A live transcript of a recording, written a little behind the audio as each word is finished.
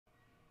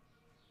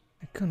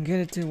Couldn't get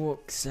it to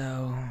work,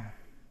 so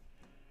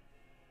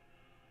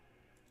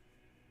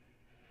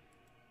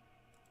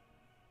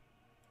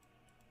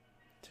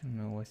don't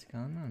know what's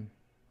going on.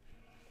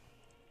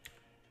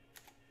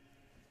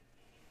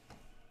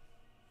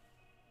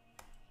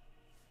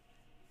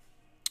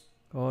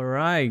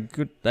 Alright,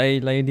 good day,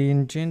 ladies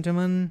and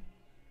gentlemen.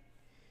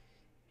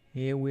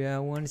 Here we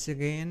are once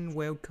again.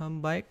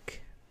 Welcome back.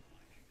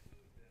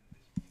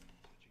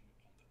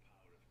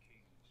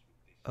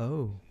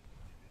 Oh.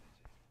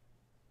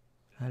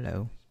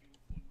 Hello.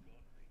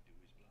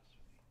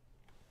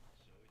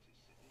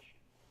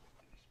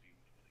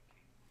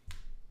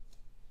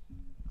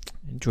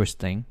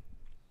 Interesting.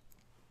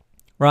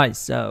 Right,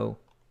 so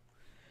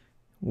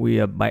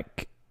we are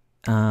back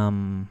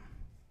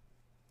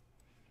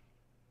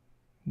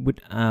with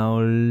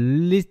our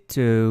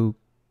little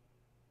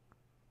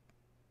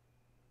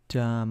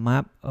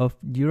map of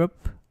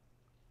Europe.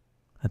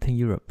 I think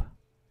Europe,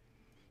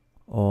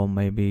 or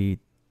maybe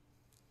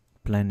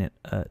planet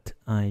Earth.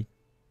 I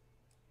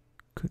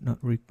could not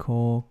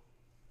recall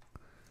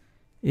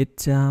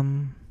it.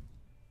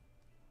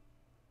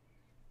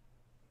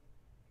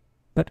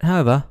 But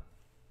however,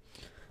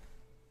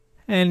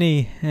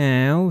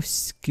 anyhow,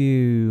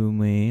 excuse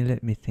me,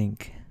 let me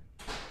think.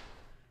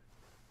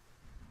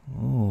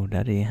 Oh,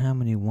 daddy, how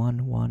many?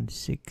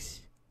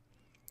 116.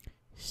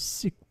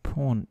 6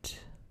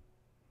 point.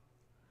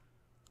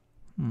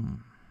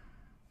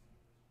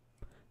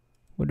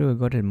 What do I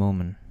got at the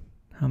moment?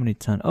 How many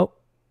ton? Oh,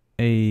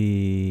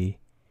 a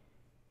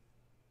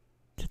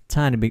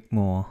tiny bit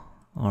more.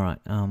 Alright,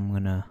 I'm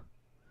gonna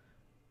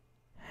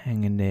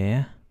hang in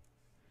there.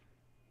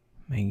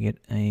 Make it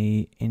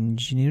a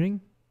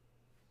engineering.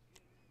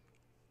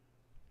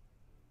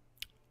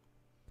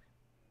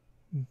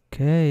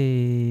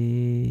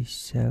 Okay,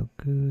 so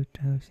good.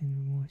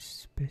 Housing more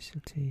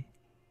specialty.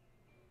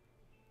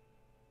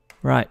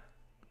 Right.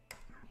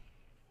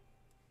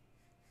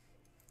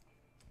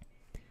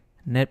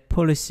 Net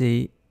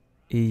policy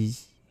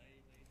is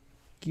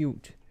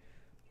cute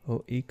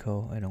or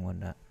eco. I don't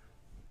want that.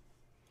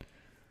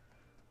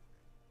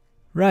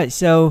 Right,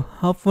 so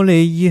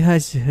hopefully you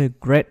has a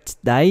great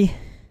day.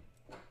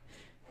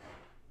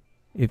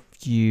 If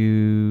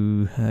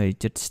you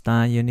just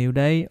start your new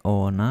day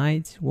or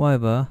night,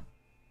 whatever.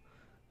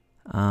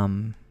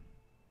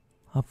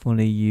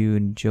 Hopefully you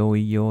enjoy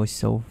your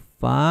so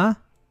far.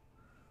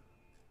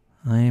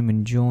 I am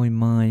enjoying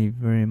mine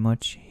very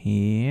much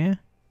here.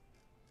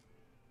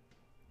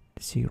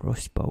 Let's see,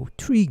 Roosevelt,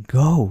 3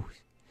 goals.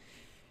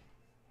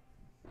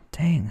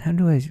 Dang, how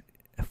do I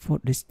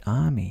afford this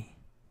army?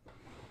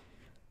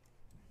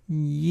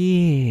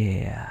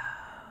 Yeah.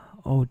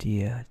 Oh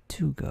dear,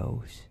 2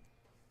 goals.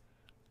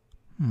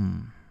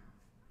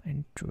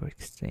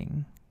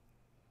 Interesting.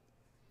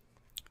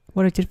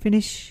 What did you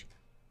finish?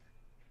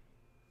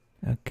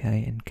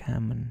 Okay, in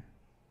common.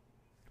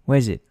 Where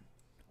is it?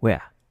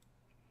 Where?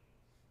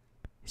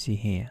 See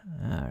here.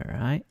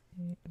 Alright.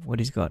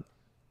 What is got?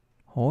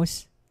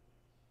 Horse?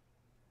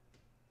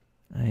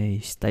 A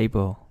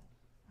stable.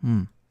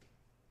 Let's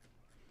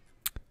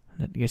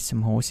get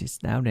some horses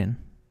down then.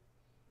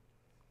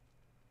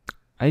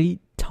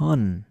 8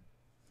 ton.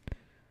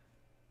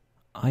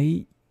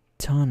 8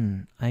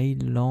 ton.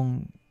 8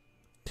 long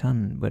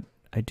ton. But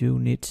I do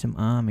need some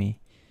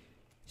army.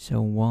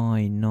 So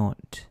why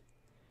not?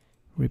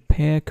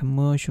 Repair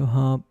commercial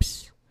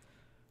hubs.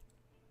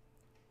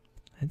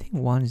 I think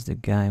once the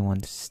guy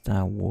wants to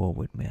start war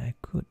with me. I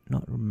could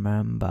not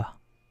remember.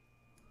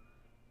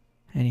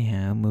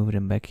 Anyhow, move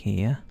them back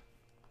here.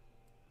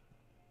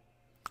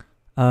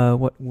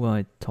 What were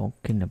I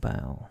talking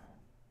about?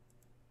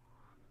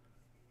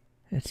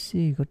 Let's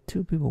see, got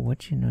 2 people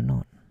watching or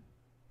not?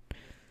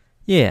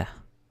 Yeah.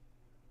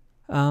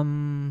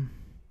 Too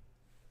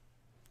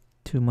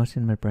much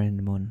in my brain at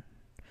the moment.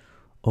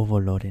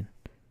 Overloading.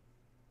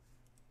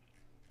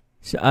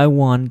 So I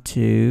want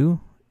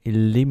to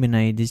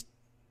eliminate this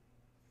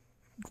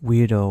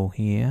weirdo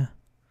here.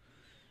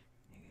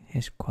 He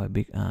has quite a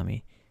big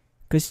army.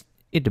 Cause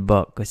it's a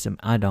bug. Cause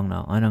I don't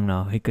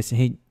know. Because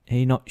he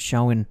not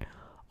showing.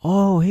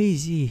 Oh,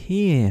 he's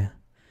here.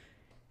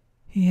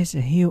 He has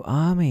a huge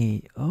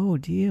army. Oh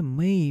dear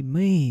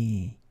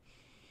me.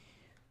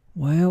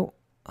 Well,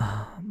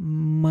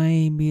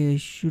 maybe I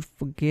should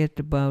forget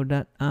about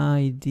that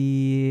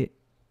ideology.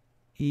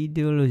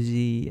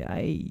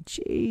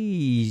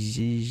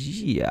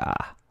 Jeez, yeah.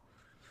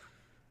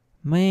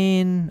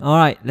 Man,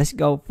 alright, let's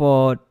go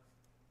for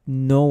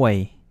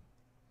Norway.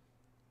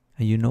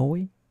 Are you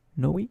Norway?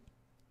 Norway?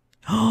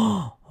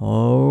 Oh,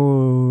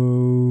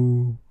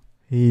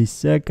 he's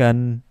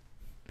second.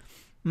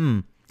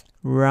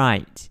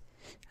 Right.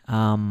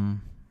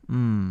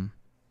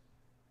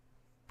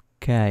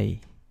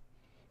 Okay.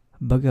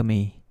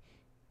 Bugamy.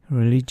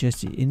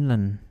 Religious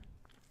inland.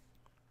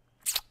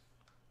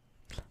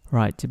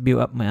 Right, to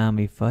build up my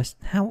army first.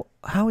 How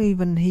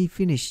even he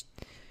finished?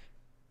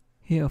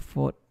 He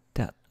afford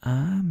that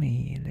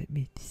army. Let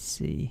me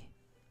see.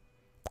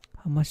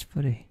 How much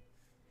for the...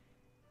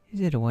 Is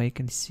it a way I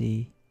can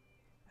see?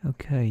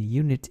 Okay,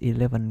 unit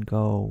 11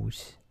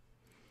 goals.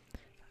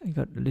 I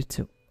got a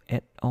little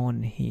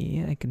add-on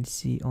here. I can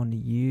see on the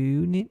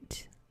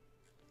unit.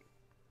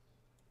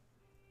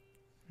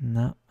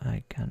 No,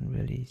 I can't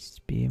really.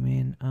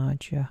 Spearman,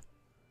 archer.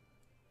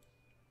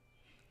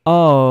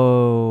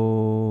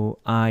 Oh,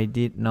 I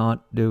did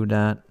not do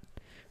that.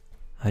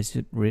 I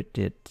should read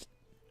it.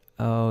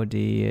 Oh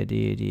dear,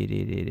 dear, dear,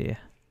 dear, dear, dear.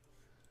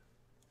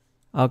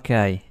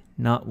 Okay,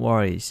 not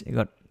worries.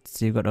 I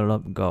still got a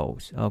lot of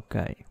goals.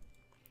 Okay.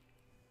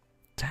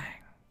 Dang.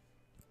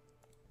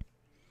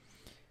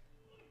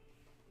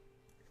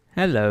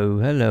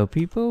 Hello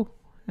people.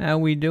 How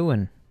we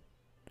doing?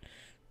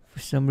 For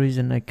some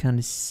reason I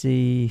can't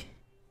see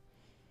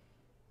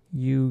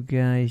you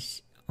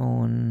guys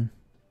on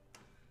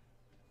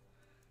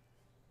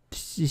the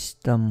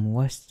system.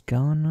 What's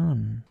going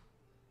on?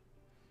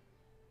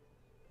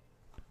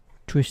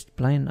 Twist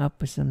playing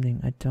up or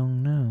something? I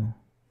don't know.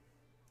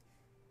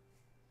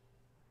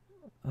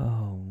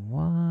 Oh,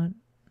 what?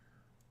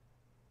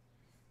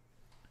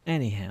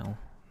 Anyhow,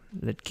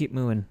 let's keep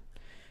moving.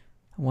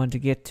 I want to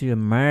get to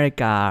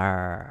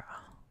America.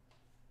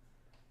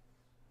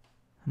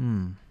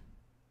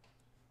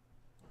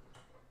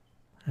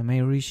 I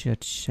may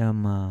research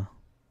some,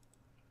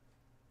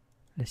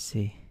 let's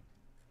see.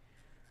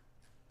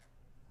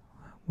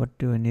 What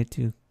do I need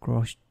to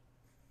cross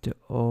the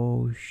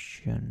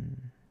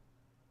ocean?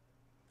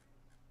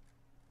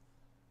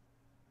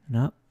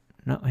 No,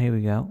 here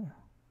we go.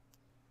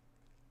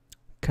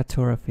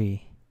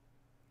 Cartography.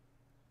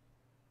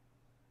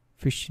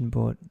 Fishing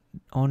boat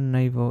on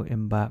naval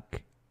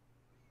embark.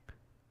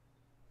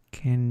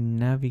 Can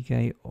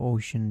navigate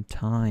ocean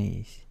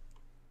tides.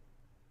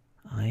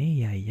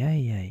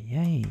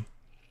 Ay.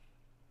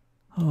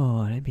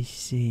 Oh, let me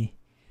see.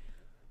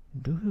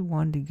 Do we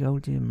want to go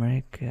to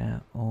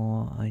America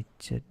or I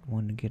just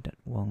want to get that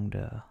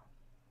wonder?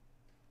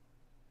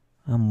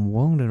 I'm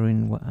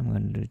wondering what I'm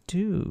going to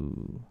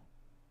do.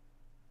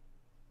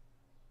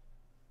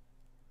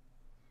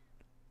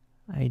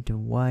 Either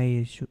way,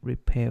 I should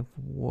prepare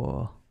for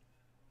war.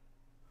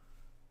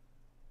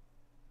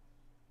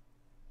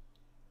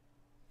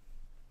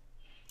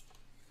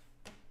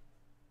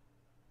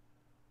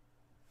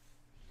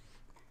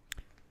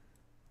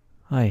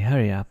 Hey,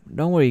 hurry up.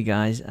 Don't worry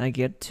guys, I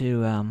get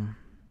to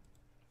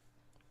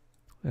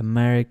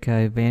America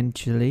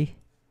eventually.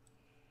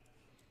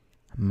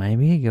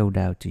 Maybe I go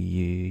down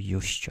to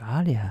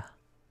Australia.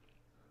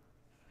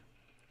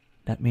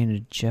 That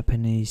means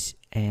Japanese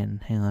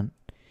and hang on.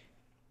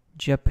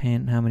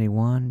 Japan, how many?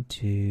 1,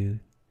 2,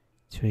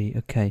 3.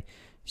 Okay,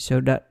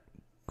 so that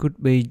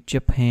could be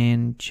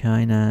Japan,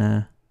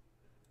 China,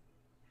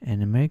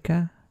 and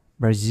America.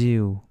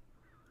 Brazil.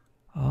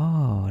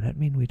 Oh, that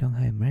means we don't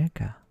have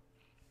America.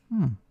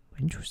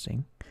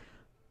 Interesting.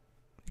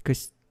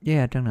 Because,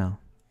 yeah, I don't know.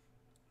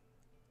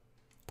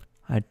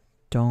 I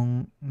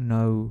don't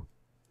know.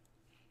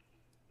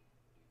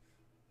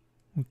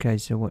 Okay,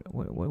 so what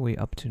are we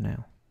up to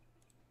now?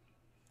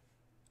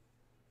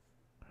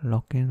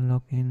 Lock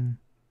in.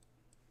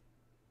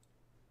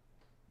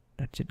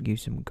 That should give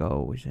some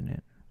go, isn't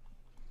it?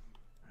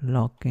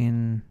 Lock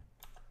in.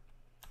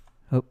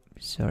 Oh,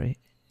 sorry.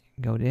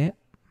 Go there.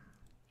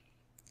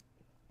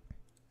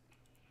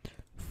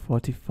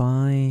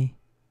 45.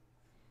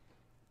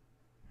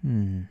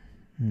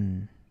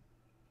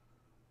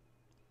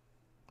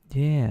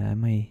 Yeah, I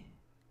may.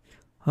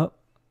 Oh,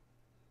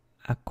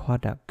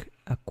 aqueduct.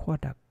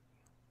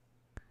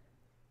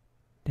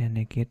 Then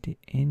I get the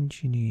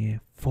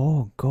engineer.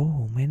 4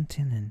 gold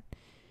maintenance.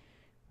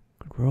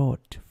 Road,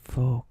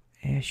 fog,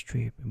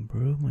 airstrip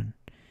improvement.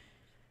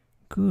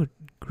 Good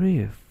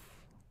grief.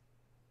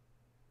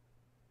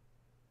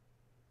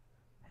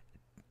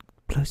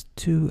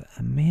 +2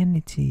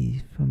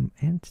 amenities from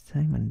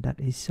entertainment. That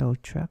is so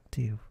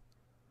attractive.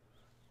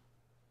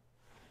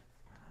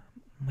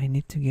 I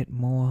need to get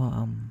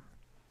more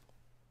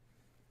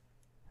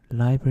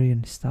library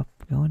and stuff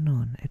going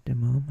on at the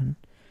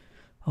moment.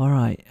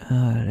 Alright,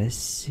 let's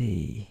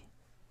see.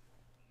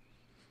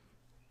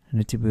 I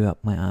need to build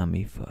up my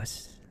army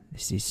first.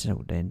 This is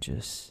so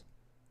dangerous.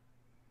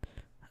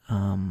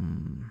 How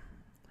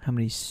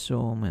many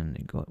swordsmen?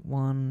 I got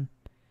 1,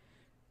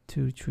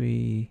 2,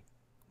 3.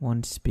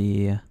 1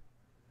 spear,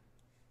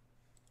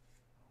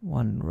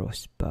 1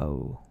 roast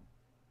bow.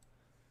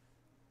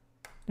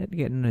 Let's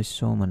get another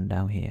swordsman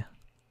down here.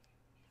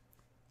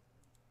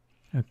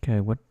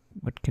 Okay, what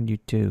can you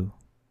do?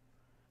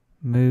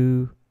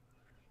 Move,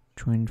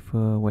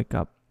 transfer, wake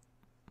up.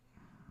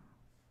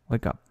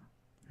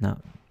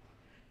 No.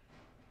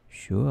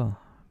 Sure.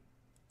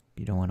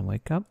 You don't want to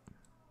wake up?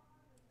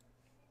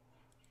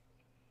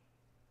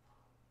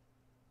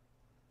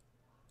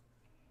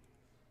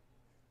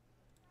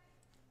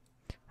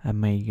 I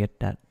may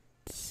get that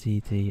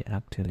city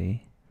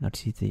actually. Not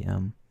city,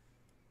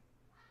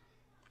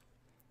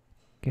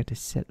 get a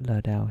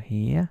settler down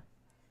here.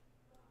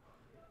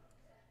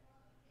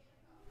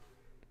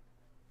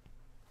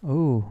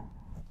 Oh,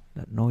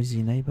 that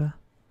noisy neighbor.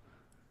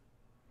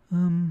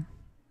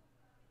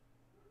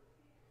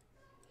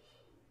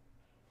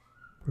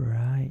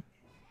 Right.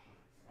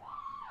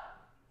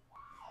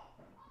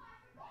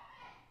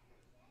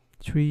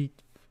 3,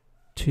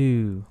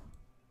 2.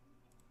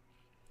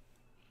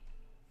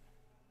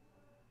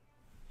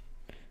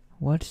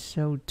 What?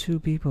 So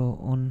 2 people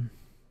on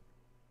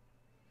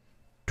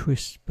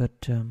twist,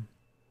 but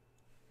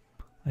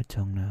I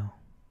don't know.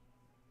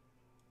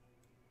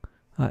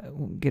 I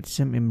will get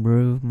some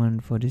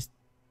improvement for this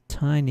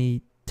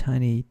tiny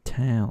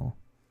town.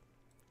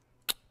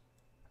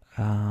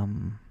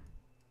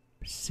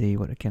 See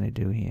what can I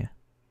do here.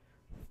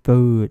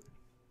 Food.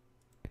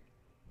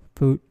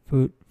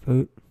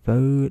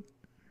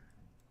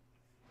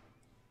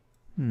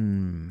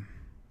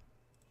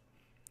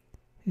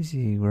 This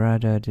is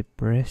rather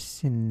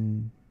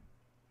depressing.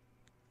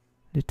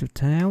 Little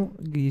town,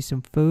 give you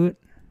some food.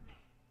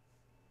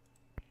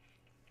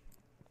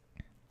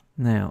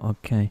 Now,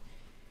 okay.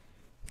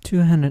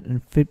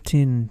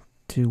 215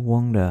 to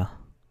wonder.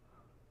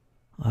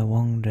 I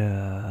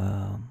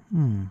wonder.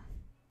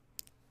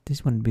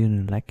 This one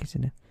building like,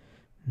 isn't it?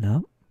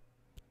 No.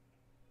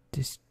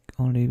 This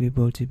only be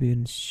able to be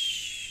in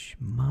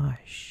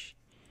smash.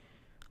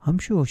 I'm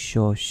sure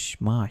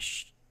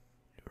smash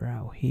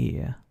around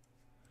here.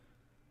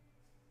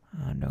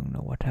 I don't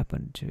know what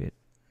happened to it.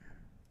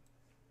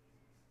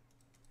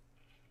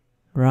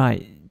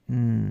 Right.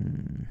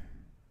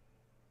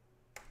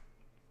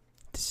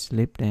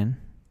 Sleep then.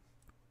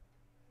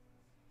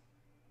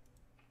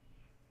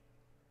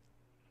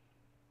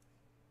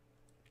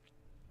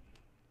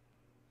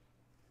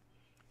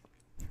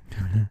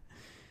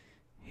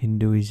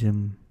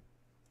 Hinduism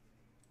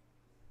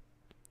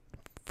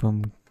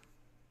from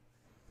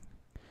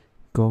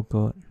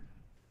God.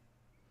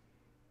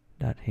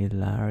 That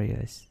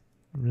hilarious.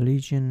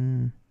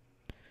 Religion,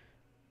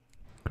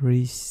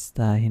 Greece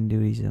style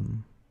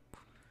Hinduism.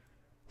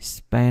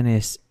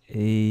 Spanish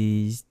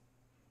is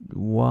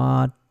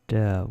what?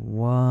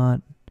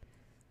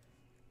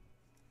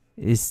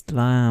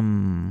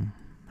 Islam.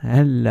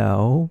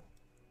 Hello.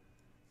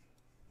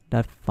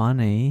 That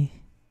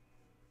funny.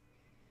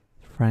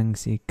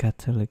 Francie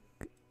Catholic.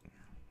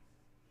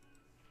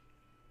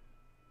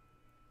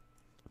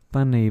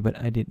 Funny, but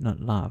I did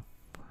not laugh.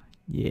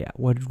 Yeah,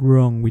 what's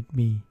wrong with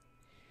me?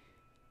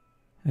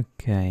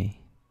 Okay.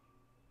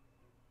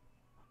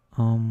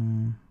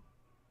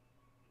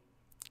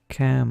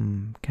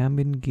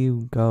 Cabin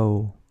Guild,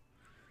 go.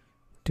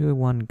 Do I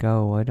want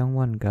go? I don't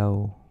want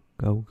go.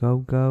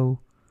 Go.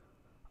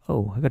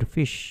 Oh, I got a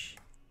fish.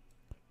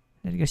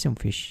 Let's get some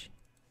fish.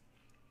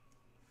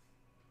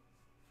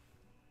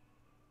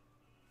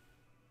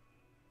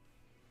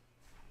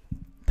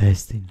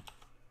 Testing.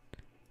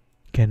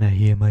 Can I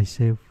hear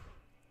myself?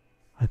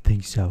 I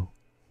think so.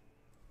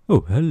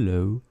 Oh,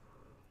 hello.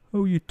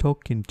 Who are you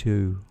talking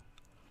to?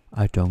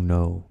 I don't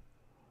know.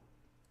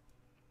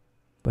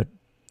 But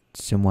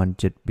someone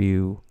just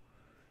built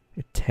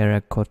a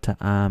terracotta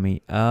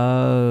army.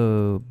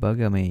 Oh,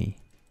 bugger me.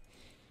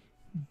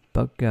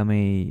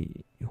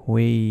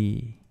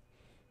 Hui.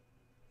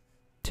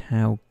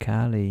 Tau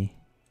Kali.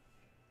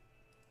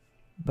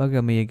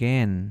 Bugger me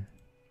again.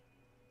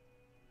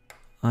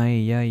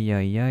 Ay,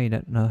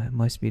 that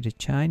must be the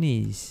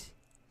Chinese.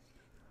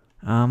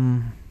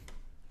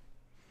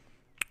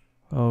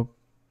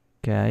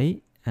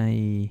 Okay.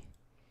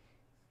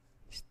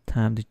 It's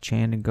time to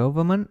change the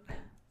government.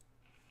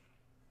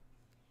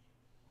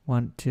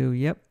 1, 2,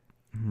 yep.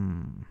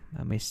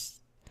 I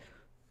missed.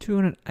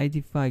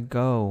 285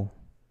 gold.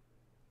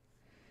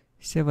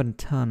 7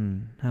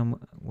 ton.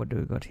 What do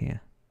we got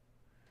here?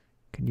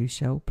 Can you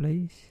show,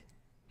 please?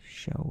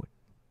 Show it.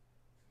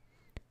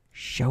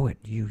 Show it,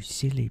 you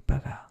silly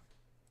bugger.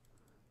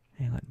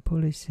 Hang on,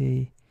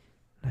 policy.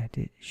 Like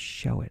this.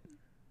 Show it.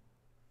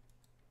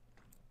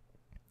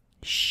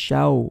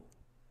 Show.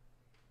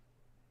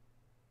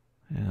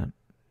 Hang on.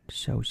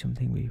 Show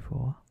something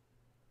before.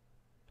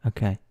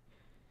 Okay.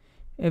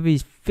 Every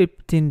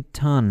 15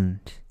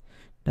 tons.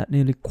 That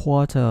nearly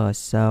quarter.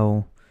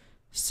 So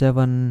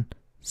 7,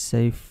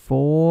 say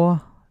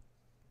 4,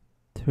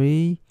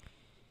 3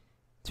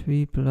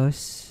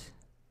 plus.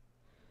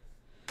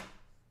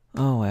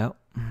 Oh well.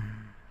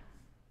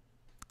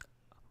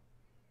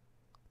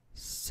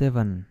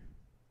 7.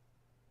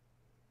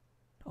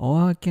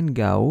 Or I can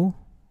go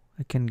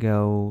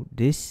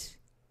this.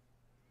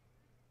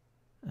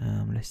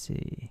 Let's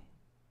see.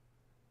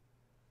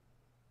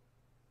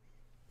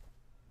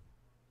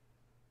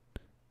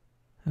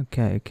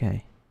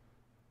 Okay.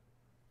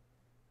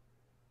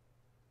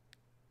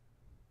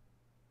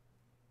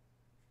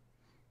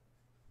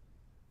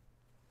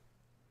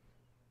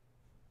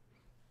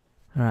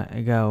 Alright,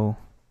 I go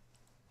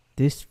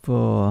this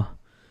for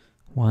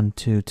 1,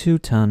 2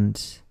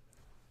 tons.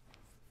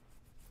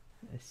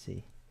 Let's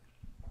see.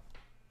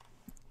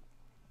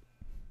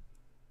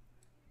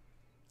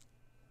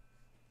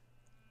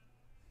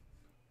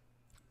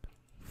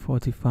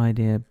 Fortify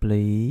there,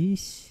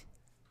 please.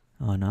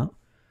 Oh no.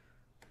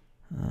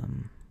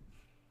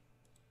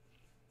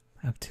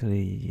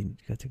 Actually, you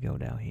got to go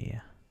down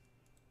here.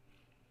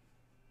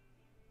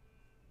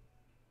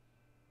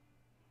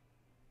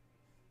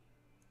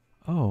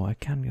 Oh, I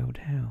can't go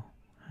down.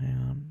 Hang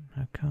on,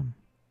 how come?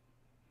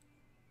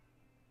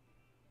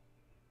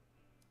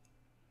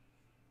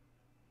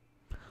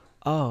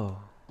 Oh,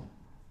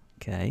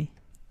 okay.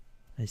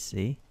 I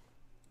see.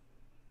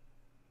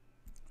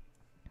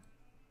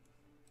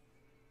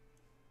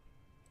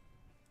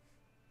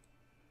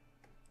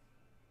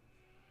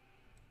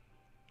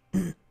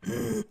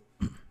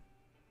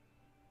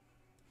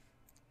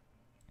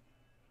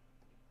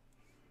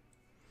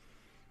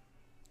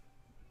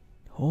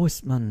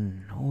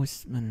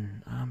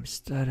 Horseman,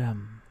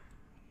 Amsterdam.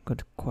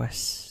 Got a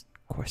quest.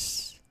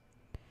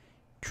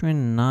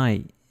 Train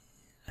night.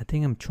 I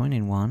think I'm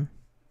training one.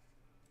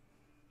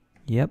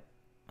 Yep.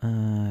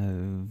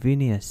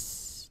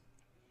 Venus.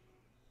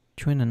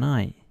 Train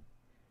night.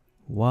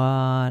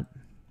 What's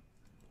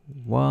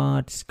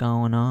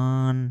going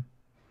on?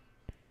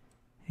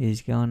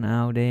 He's going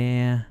out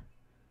there.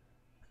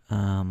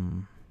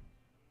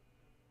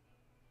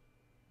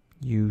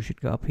 You should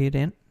go up here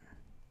then.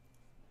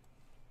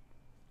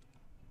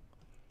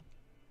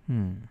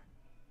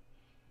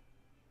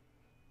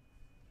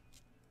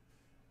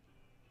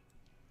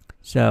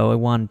 So I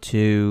want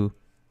to.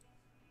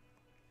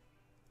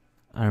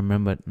 I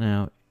remember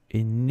now.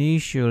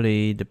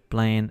 Initially, the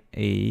plan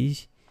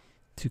is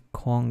to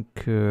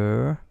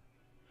conquer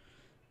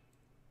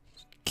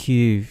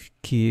Kiev.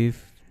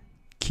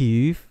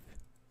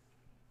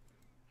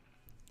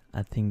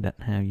 I think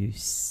that's how you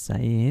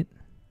say it.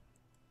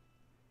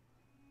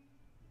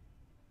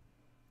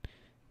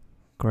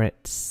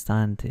 Great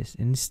scientist.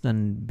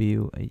 Instant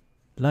build a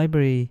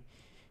library,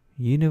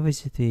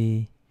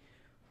 university.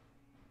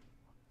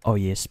 Oh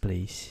yes,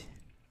 please.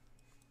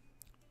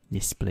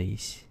 Yes,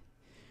 please.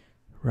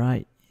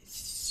 Right.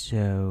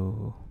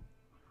 So.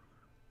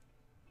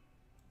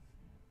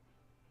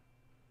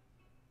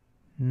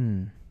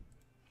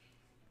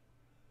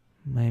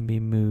 Maybe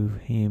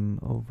move him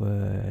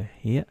over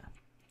here.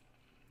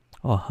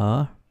 Or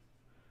her.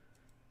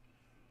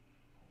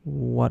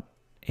 What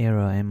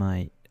era am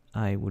I?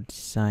 I would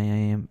say I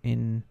am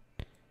in.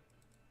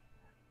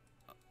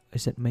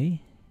 Is it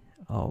me?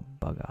 Oh,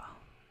 bugger.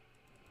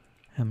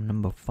 I'm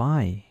number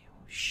 5.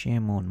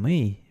 Shame on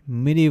me.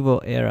 Medieval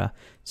era.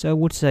 So I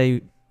would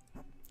say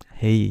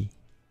he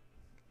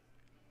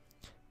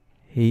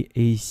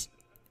is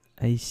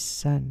a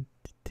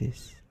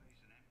scientist.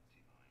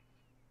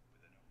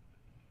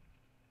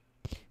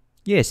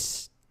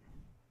 Yes.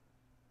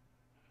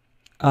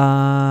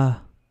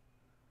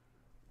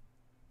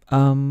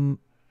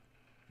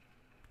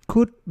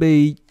 Could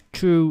be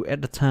true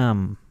at the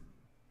time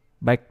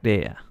back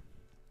there.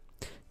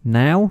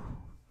 Now,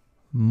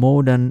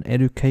 modern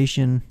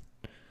education.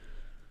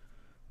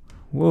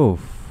 Whoa.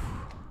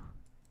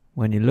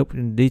 When you look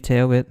in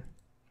detail it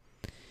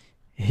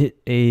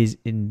is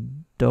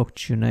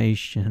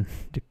indoctrination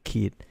the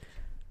kid.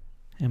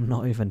 I'm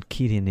not even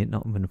kidding, it's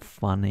not even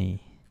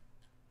funny.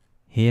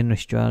 Here in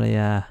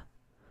Australia,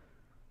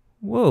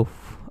 whoa,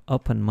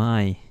 open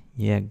mind.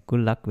 Yeah,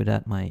 good luck with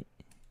that, mate.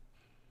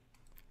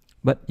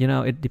 But you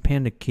know, it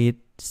depends the kid,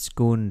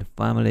 school, and the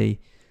family.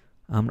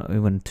 I'm not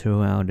even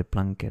throw out the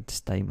blanket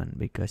statement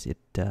because it's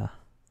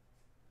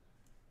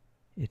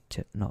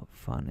not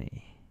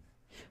funny.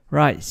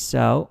 Right,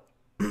 so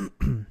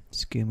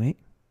excuse me.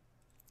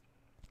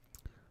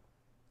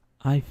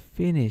 I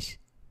finished.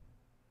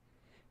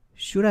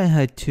 Should I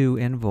have 2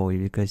 envoy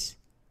because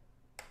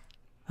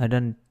I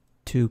done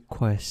 2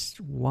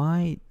 quests?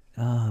 Why?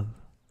 Oh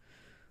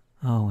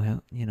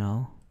well, you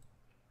know.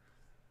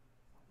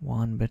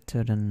 One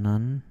better than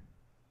none.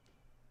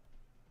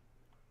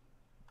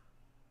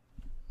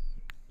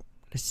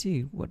 Let's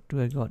see, what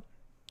do I got?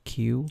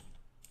 Q,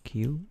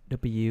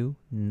 W,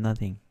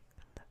 nothing.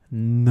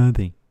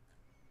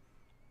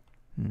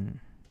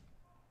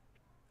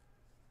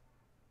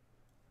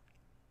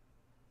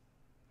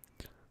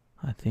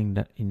 I think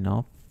that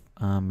enough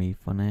army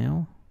for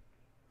now.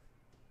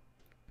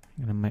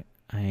 I'm gonna make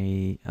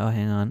a. Oh,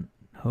 hang on.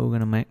 Who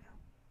gonna make?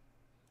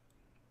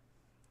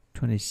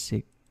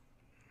 26.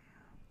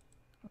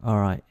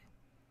 Alright.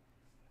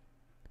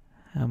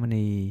 How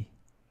many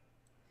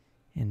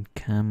in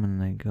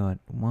common I got?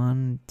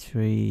 1,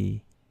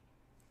 3.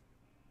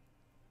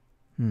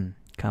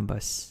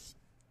 Compass.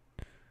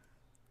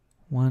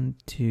 1,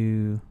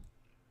 2.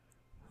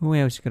 Who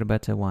else got a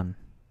better one?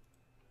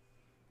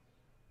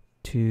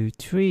 2,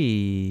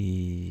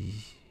 3.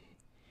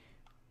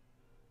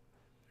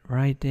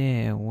 Right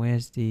there.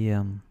 Where's the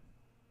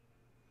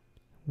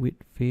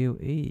Whitfield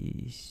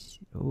is?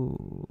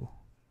 Oh.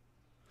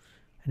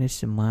 And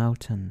it's a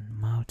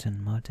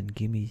mountain.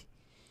 Give me.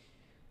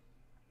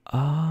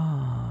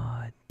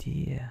 Ah,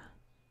 dear.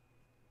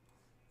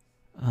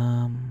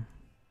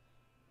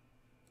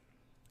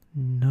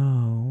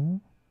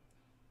 No.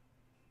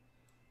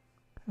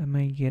 I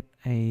may get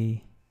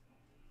a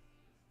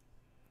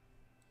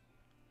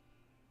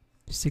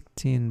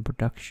 16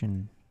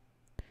 production.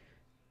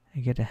 I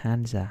get a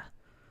Hansa.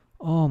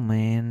 Oh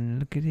man,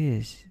 look at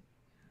this.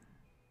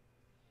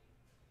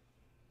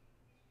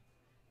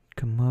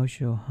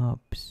 Commercial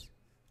hubs.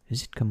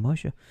 Is it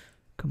commercial?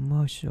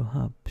 Commercial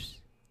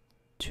hubs.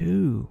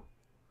 2.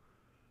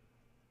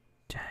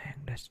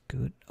 Dang, that's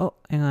good. Oh,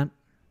 hang on.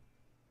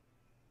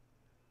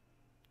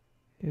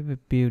 If we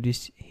build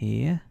this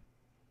here,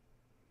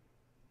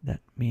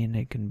 that means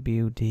I can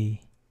build the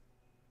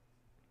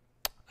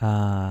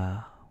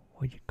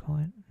what you call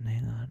it?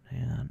 Hang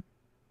on.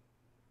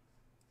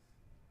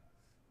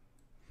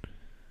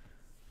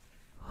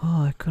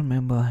 Oh, I can't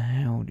remember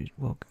how this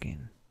works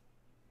again.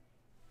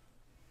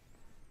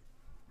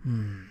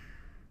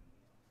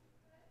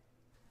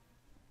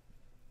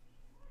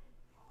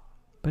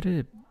 But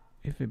if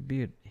I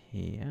build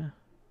here,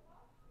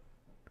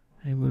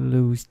 I will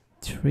lose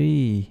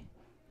 3,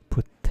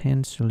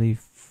 potentially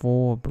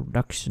 4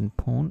 production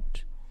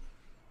points,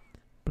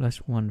 plus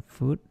 1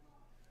 food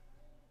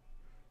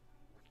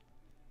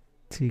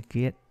to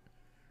get.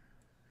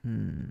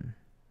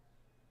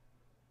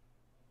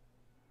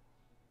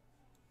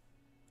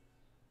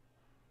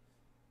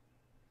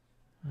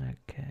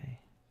 Okay.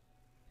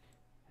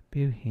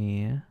 Build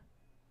here.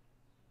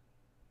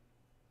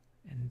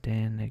 And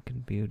then I can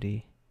build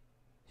the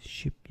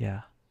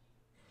shipyard.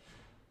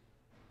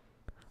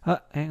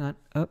 Hang on.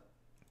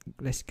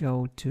 Let's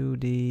go to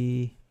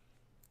the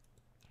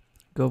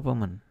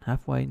government.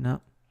 Halfway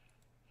now.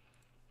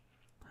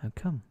 How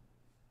come?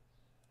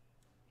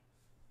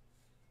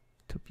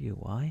 Took you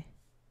why?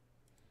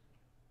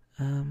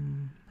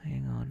 Hang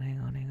on.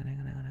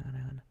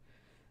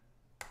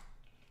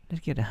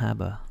 Let's get a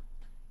harbor.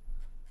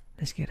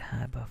 Let's get a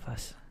harbor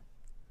first.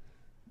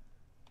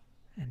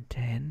 And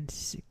then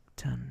 6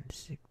 ton.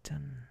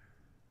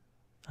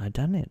 I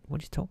done it.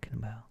 What are you talking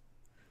about?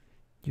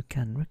 You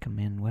can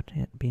recommend what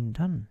had been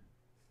done.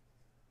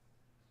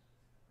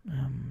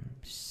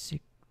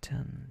 6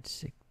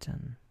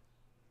 ton.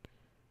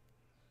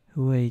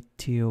 Huay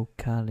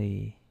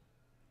Kali.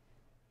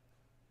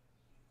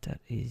 That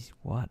is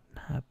what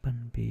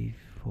happened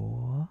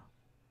before.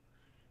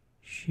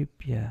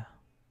 Shipyard.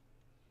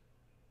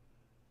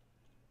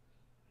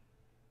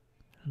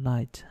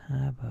 Light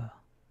harbor.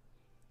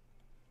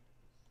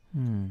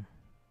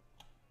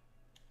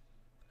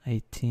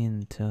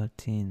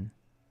 1813.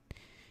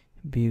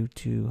 Build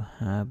to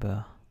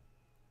harbor.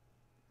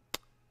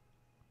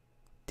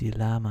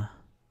 Dilemma.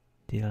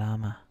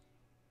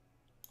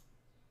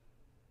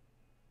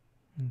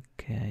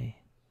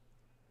 Okay.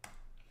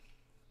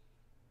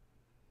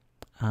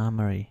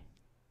 Armory.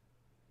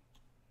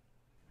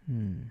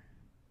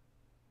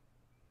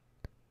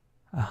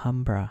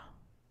 Alhambra.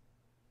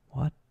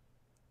 What?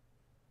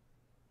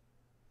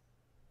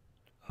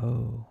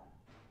 Oh.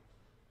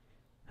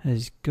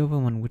 Has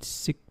government with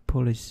sick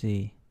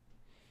policy.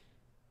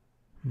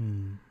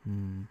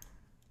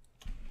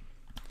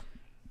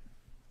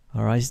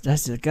 Alright,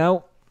 that's the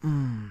go.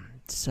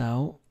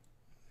 So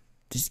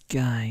this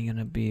guy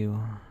gonna be.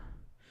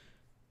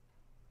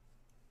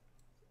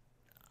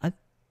 I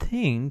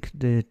think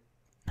the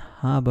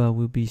harbor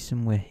will be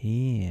somewhere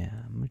here.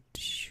 I'm not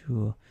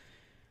sure.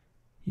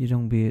 You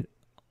don't build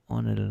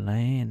on the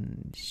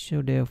land,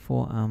 so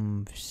therefore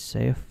I'm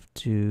safe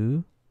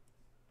to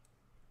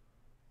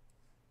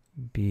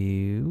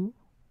build.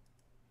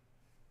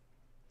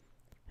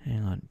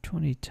 Hang on,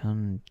 20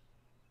 tons,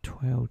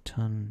 12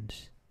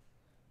 tons.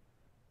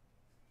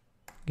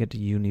 Get the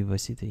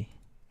university.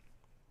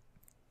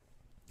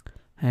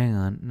 Hang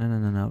on,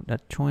 no.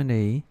 That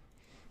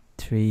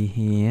 23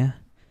 here.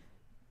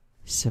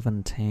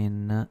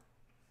 17.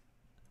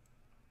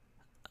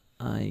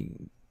 I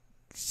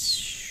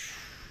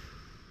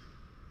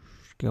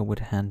go with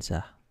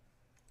Hansa.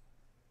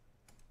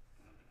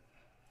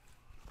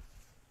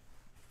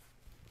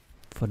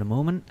 For the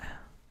moment.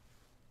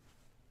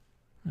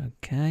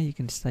 Okay, you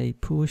can stay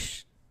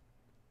push.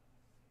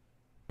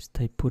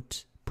 Stay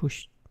put.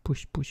 Push.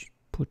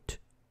 Put.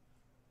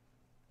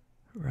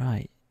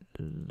 Right.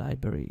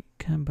 Library.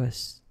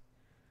 Campus.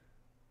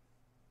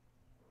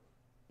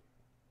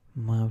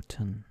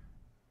 Mountain.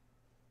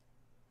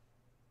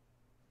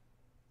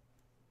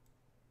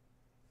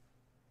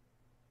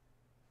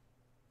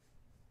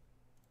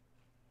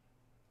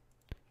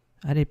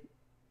 Are they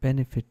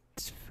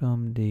benefits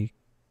from the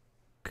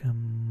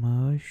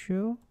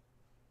commercial?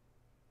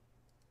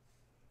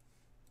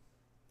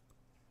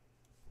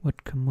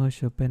 What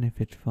commercial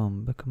benefit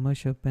from? The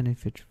commercial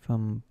benefit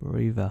from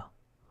river.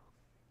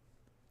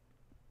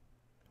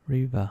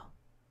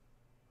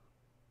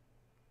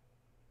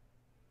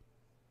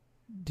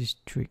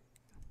 District.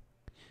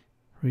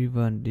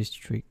 River and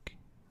district.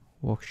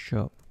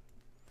 Workshop.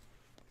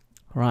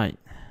 Right.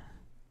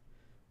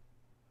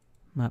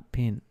 Map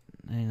pin.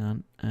 Hang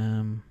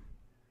on.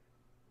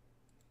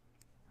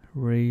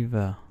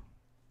 River.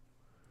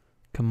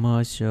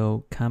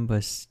 Commercial.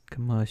 Campus.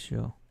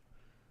 Commercial.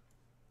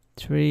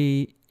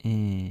 3.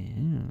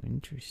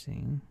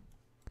 Interesting.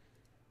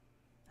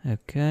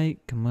 Okay.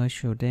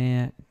 Commercial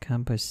there.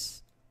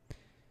 Campus.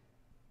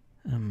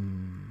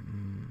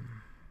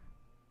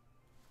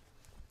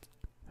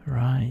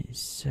 Right.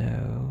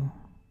 So.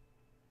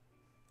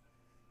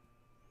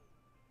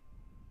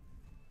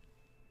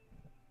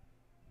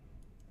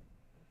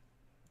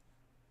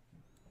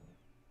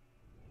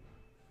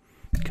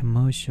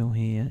 commercial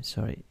here.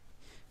 Sorry,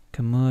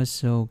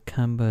 commercial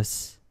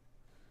campus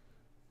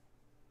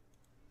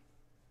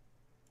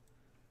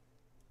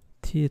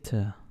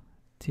theater.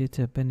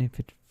 Theater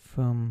benefit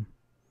from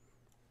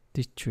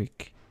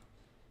district.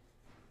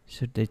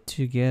 So they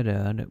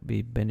together that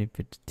be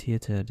benefit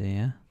theater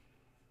there.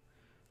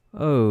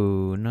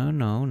 Oh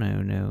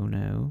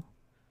no.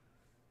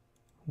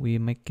 We're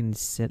making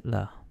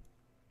settler.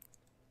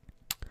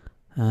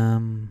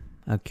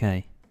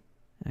 Okay.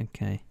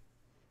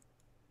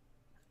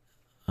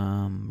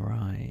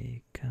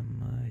 Right,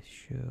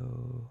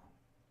 commercial.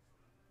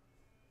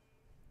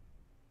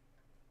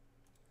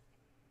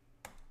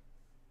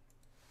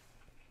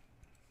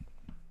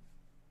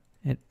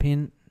 At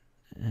pin,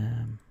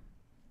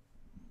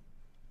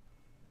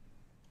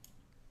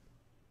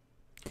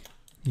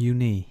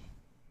 uni,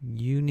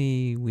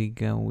 we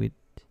go with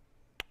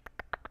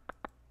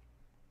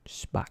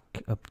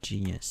spark of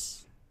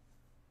genius.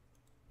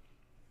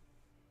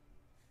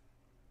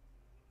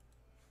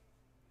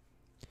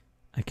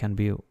 I can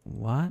be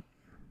what?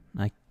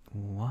 Like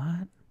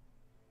what?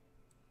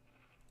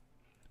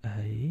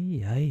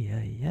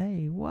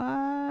 Hey,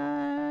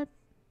 what?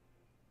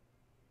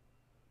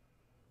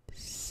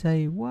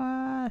 Say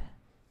what?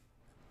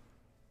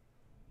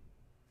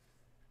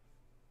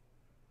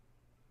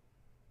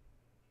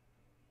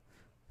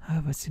 I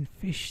was in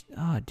fish.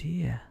 Oh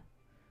dear.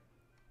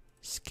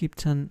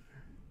 Skipton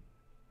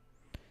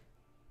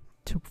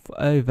took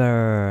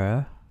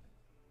over.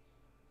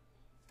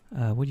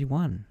 What do you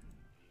want?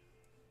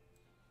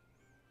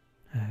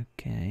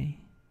 Okay.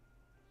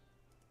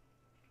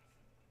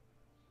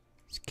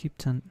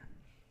 Skipton.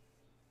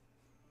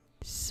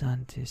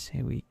 Santis,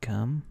 here we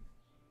come.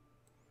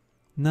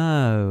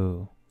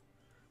 No.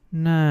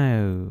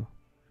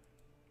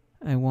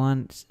 I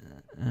want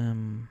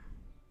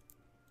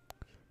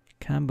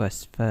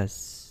canvas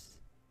first,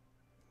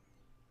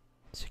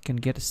 so you can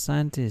get a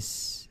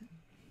scientist.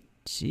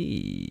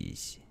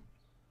 Jeez,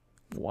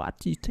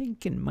 what you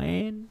thinking,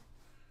 man?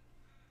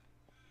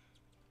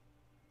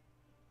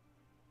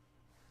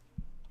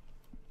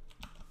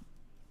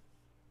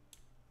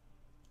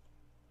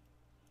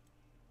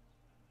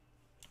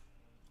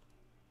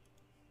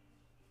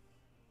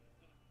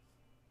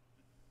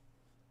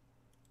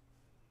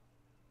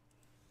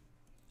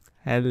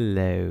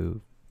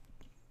 Hello,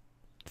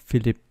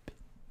 Philip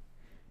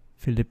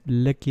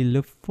Lucky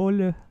Love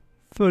Fuller.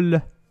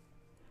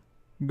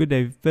 Good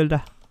day,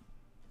 fella.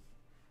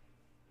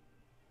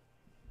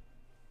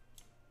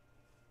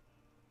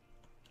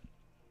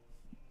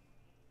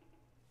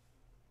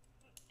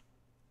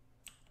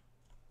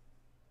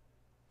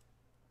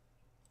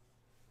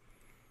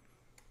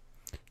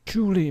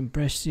 Truly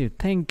impressive.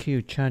 Thank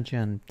you,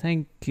 Chajan.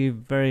 Thank you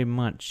very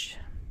much.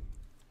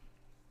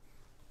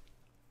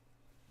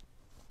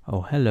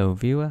 Oh, hello,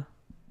 viewer.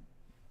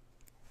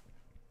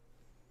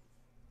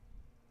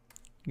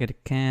 Get a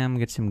cam,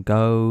 get some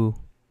go.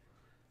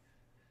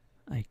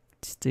 I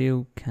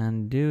still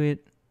can do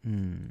it.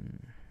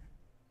 Hang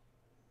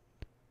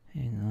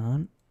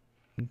on.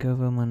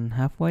 Government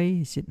halfway?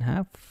 Is it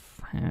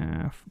half?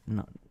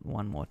 Not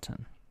one more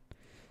turn.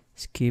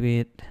 Skip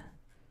it.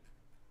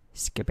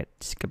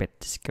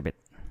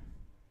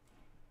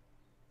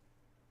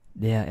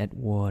 They are at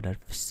war.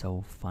 That's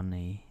so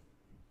funny.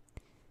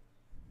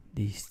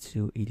 These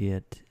two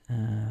idiots.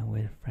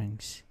 Where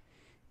Franks?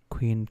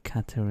 Queen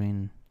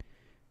Catherine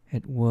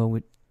at war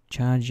with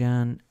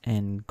Charjan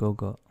and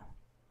Gogo.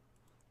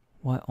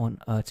 Why on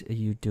earth are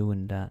you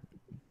doing that?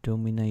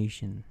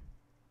 Domination.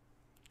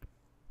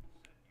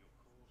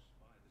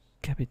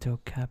 Capital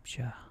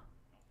capture.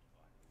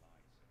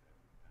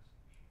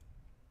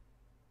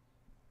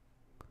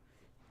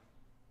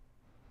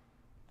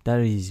 That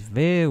is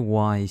very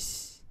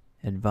wise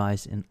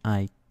advice, and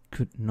I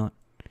could not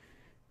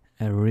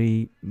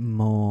agree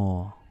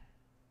more.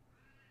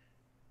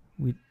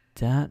 With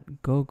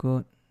that,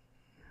 Gogo,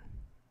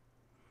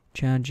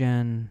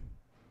 Charjan,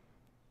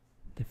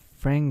 the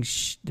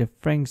French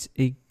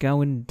is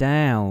going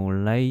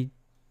down, ladies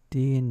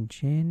and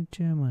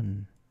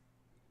gentlemen.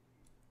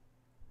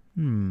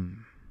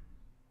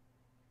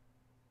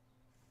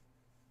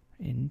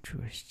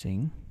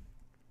 Interesting.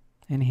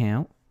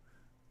 Anyhow,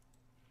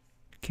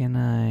 can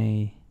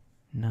I?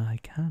 No, I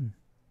can't.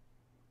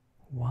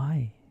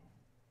 Why?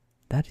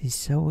 That is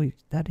so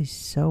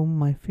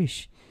my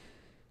fish.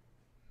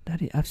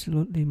 That is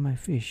absolutely my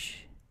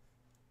fish.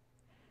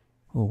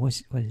 Oh, what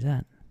is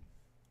that?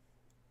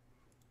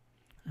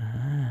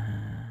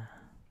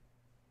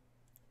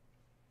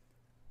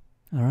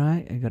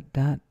 Alright, I got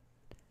that.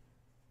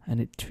 I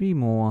need 3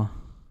 more.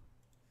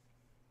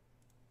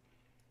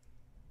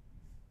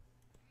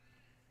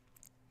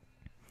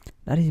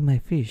 That is my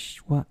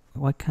fish.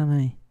 Why can't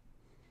I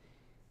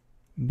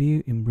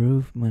build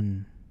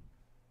improvement?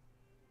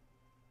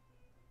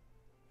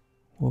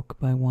 Work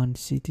by 1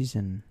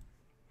 citizen.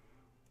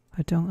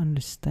 I don't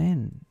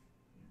understand.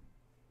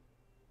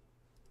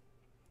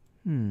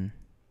 Let's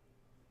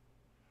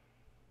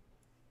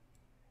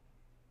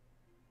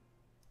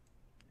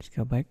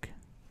go back.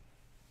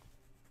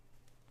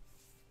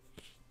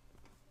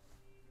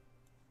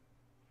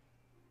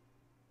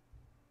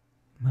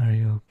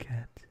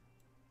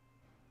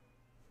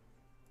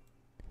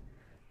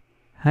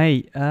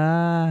 Hey, they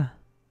are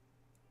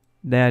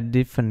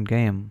different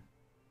game.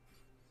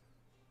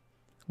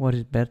 What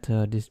is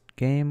better, this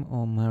game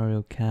or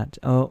Mario Kart?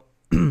 Oh,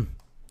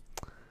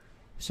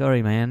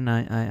 sorry, man.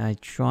 I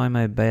try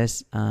my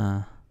best.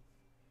 I'm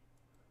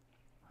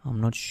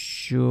not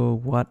sure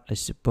what I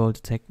supposed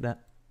to take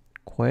that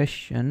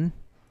question.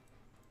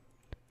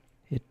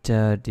 It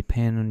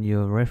depends on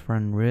your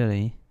reference,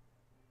 really.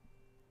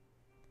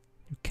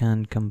 You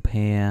can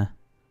compare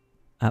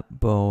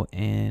apple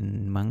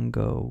and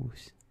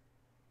mangoes.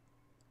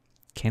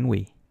 Can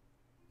we?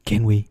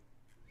 Can we?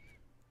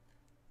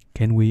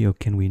 Can we or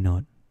can we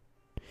not?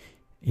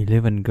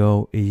 11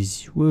 goal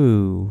is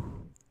woo.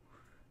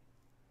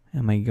 I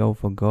might go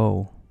for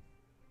goal.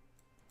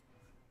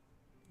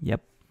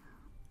 Yep.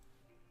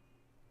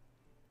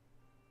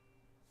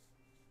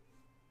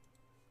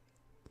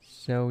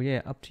 So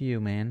yeah, up to you,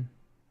 man.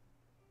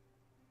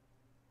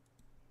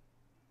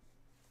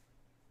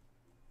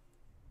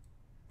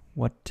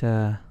 What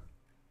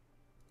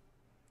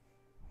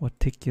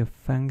take your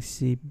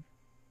fancy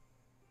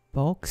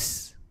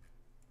box?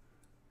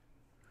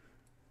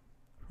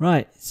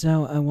 Right,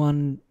 so I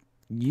want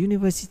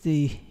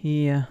university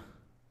here.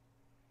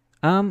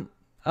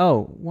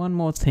 Oh, one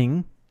more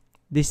thing.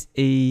 This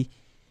is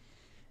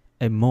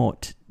a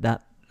mod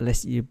that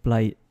lets you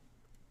play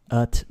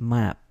Earth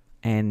map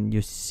and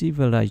your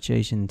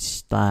civilization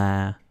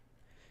star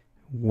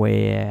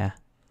where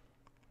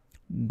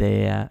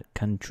their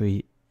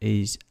country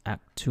is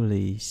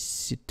actually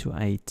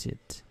situated.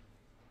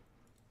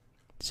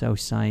 So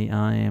say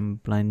I am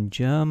playing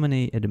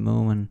Germany at the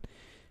moment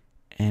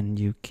and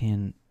you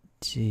can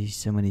see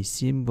so many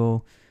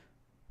symbols,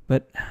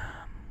 but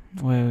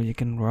well, you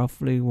can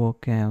roughly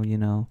work out, you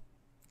know,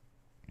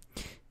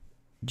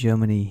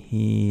 Germany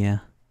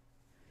here,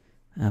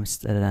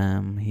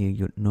 Amsterdam here,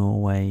 you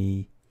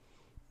Norway,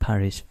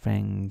 Paris,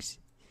 France,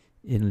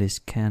 English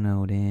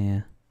Canal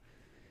there.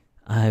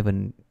 I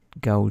haven't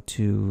go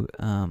to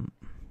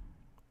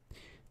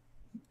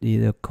the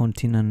other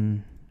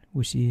continent,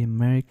 which is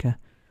America.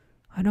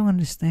 I don't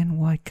understand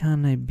why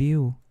can't I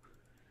build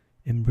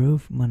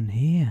improvement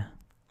here.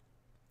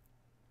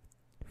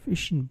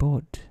 Fishing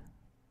boat.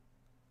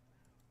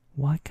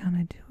 Why can't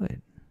I do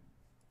it?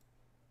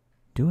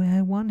 Do I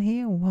have one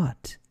here or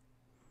what?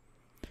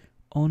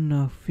 On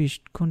a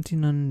fish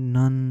continent,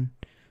 none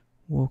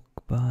walk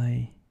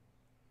by.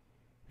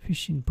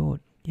 Fishing boat.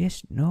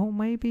 Yes, no,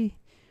 maybe.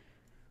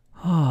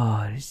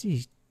 Oh, this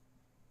is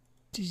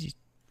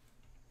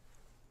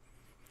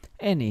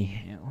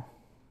anyhow.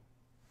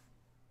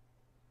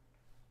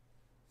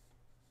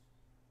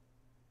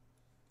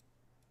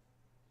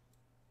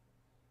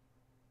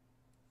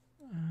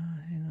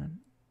 Hang on,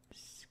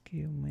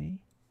 excuse me.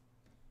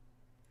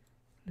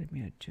 Let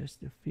me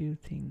adjust a few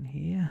things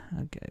here.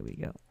 Okay, we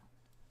go.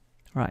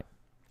 Right.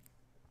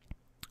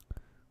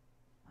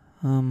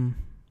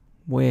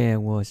 Where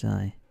was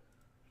I?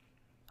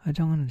 I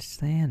don't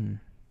understand.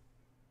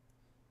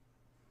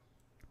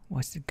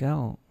 What's the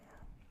goal?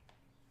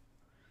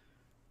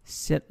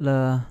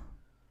 Settler.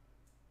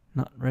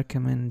 Not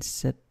recommend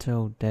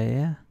settle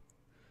there,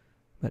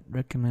 but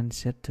recommend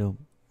settle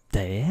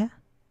there?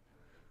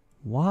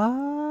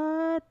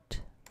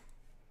 What?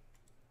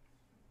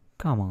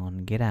 Come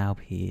on, get out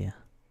here.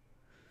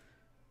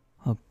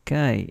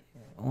 Okay,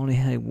 only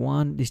have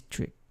one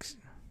district.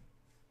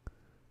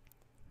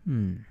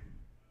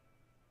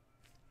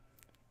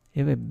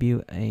 If I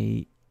build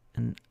an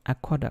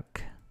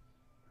aqueduct,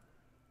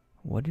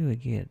 what do I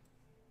get?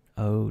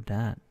 Oh,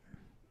 that.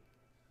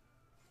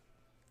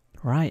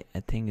 Right,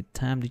 I think it's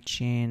time to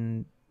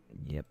change.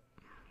 Yep.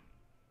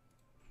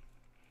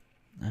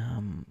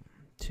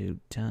 To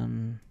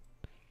done.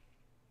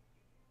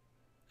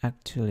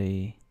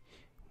 Actually,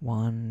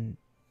 1,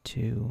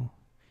 2.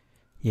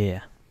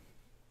 Yeah.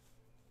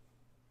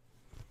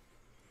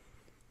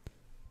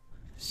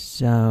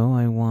 So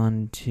I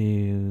want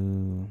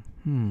to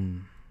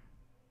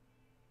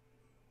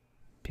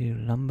build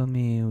lumber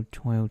mill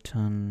 12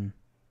 ton.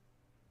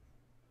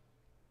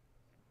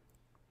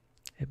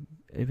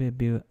 If I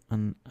build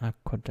an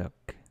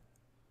aqueduct,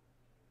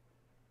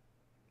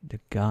 the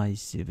guy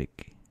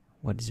civic.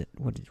 What is it?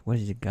 What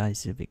is the guy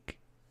civic?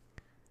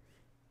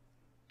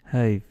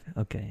 Hive.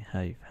 Okay,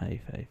 hive.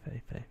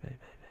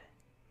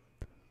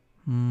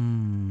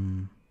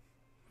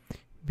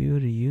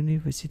 Build a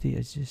university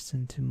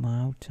adjacent to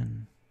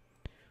mountain.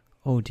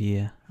 Oh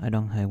dear, I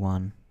don't have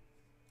one.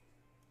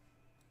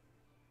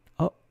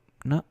 Oh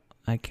no,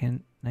 I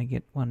can't. I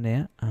get one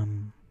there.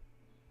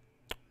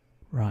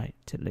 Right,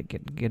 let's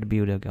get a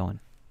builder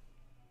going.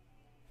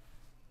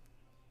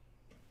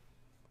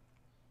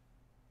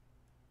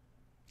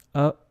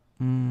 Oh,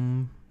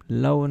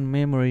 low on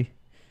memory.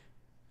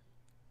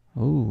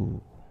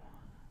 Oh,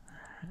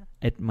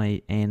 it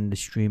may end the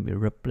stream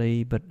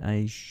abruptly, but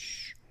I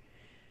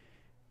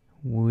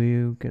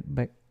will get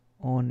back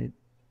on it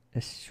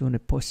as soon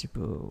as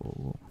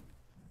possible.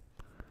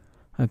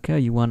 Okay,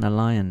 you want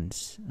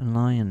alliance.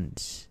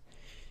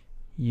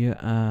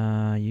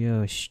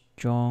 You're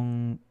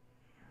strong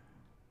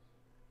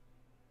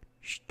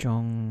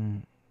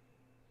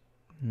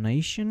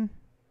Nation.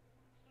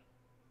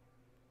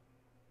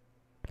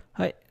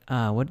 Hey,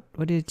 what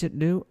did it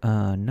do?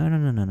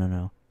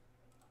 No.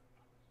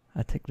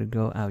 I take the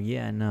goal out.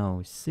 Yeah,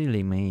 no,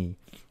 silly me.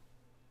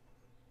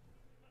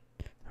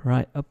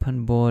 Right,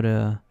 open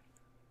border.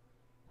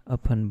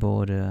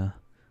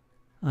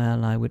 I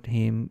ally with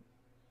him.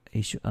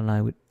 He should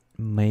ally with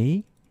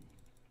me.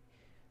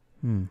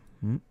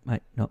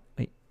 Wait, no,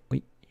 wait.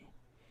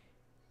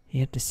 He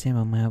had the same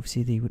amount of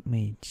city with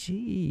me.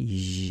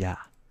 Jeez.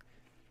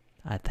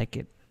 I take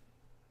it.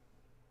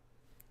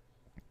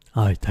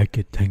 I take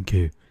it. Thank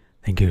you.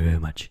 Thank you very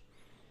much.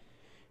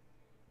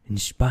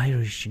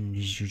 Inspiration.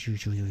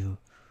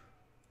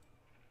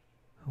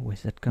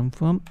 Where's that come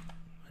from?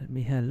 Let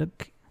me have a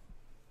look.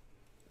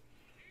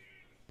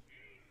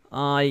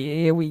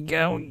 Here we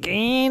go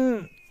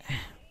again.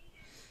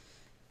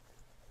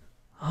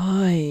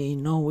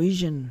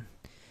 Norwegian.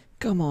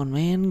 Come on,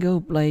 man. Go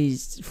play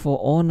For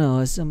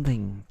Honor or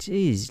something.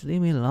 Jeez,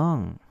 leave me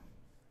alone.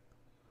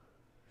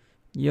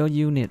 Your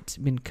unit's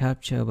been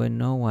captured by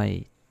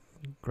Norway.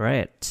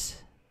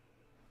 Great.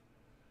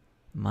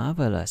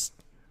 Marvelous.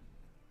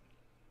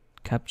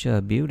 Capture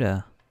a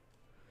builder.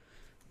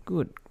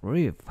 Good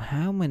grief.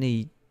 How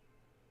many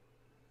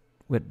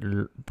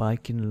with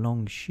Viking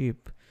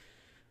longship?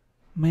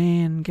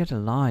 Man, get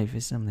alive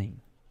or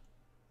something.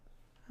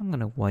 I'm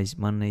gonna waste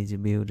money to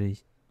build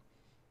this.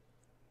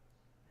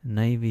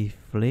 Navy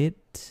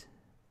fleet.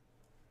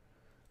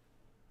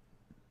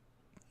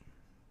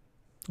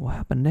 What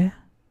happened there?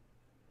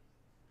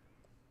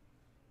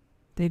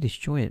 They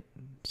destroyed it.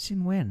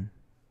 Since when?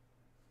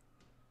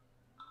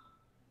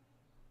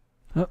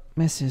 Oh,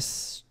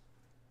 misses.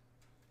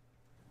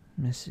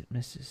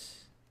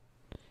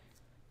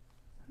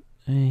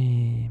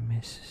 Hey,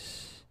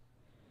 misses.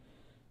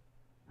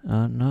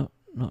 No,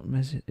 not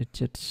misses. It's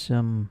just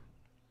some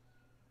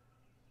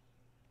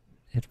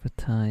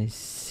advertise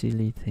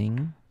silly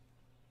thing.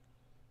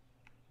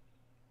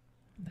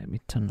 Let me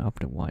turn off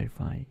the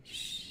Wi-Fi.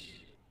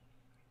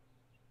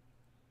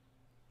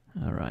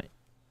 Alright.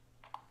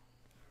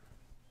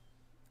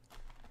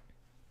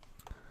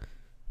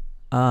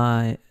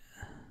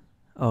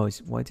 Oh,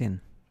 it's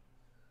waiting.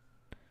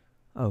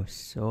 Oh,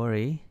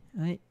 sorry.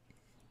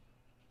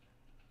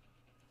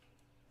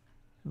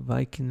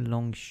 Viking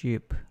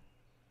longship.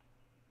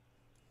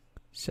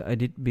 So I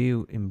did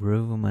build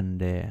improvement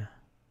there.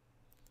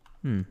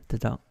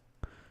 Ta-da.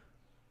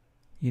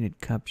 Unit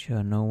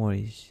capture, no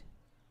worries.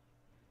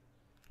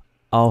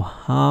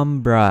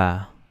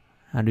 Alhambra.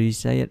 How do you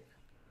say it?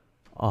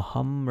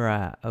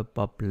 Alhambra.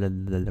 Blah, blah,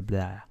 blah,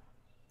 blah.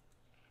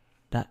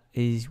 That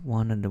is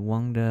one of the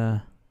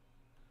wonder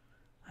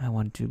I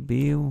want to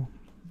build.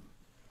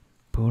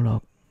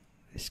 Bullock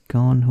is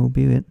gone. Who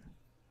built it?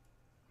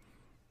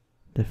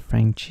 The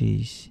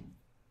Frenchies.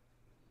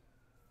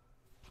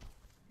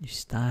 You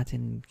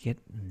starting to get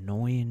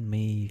annoying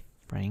me,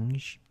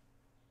 French.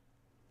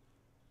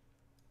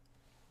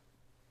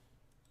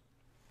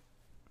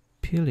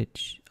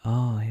 Pillage.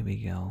 Oh, here we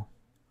go.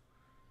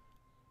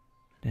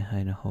 They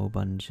had a whole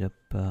bunch of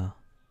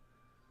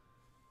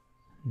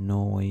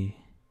Norway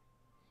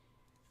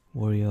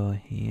warrior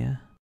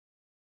here.